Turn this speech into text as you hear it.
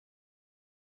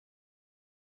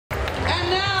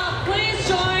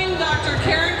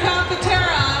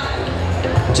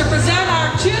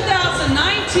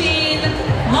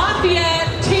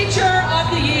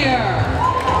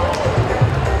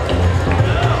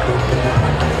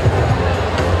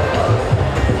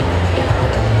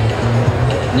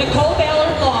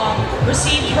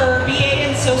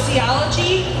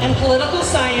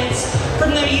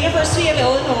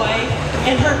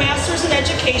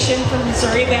Education from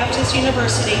Missouri Baptist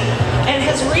University and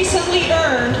has recently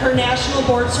earned her national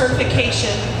board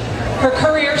certification. Her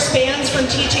career spans from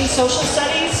teaching social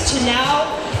studies to now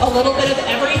a little bit of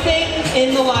everything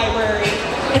in the library.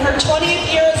 In her 20th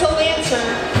year as a Lancer,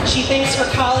 she thanks her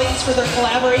colleagues for their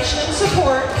collaboration and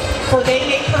support, for they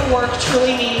make her work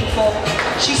truly meaningful.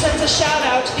 She sends a shout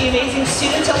out to the amazing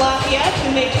students at Lafayette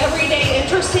who make every day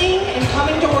interesting and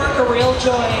coming to work a real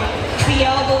joy.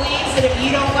 BL believes that if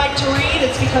you don't like to read,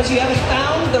 it's because you haven't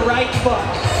found the right book.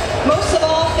 Most of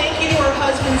all, thank you to her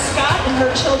husband Scott and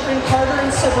her children Carter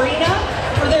and Sabrina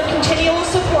for their continual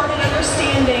support and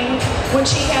understanding when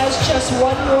she has just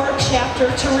one more chapter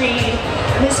to read.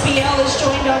 Miss BL is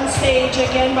joined on stage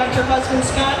again by her husband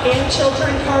Scott and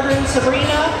children Carter and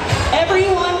Sabrina.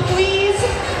 Everyone, please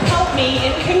help me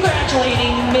in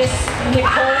congratulating Miss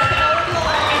Nicole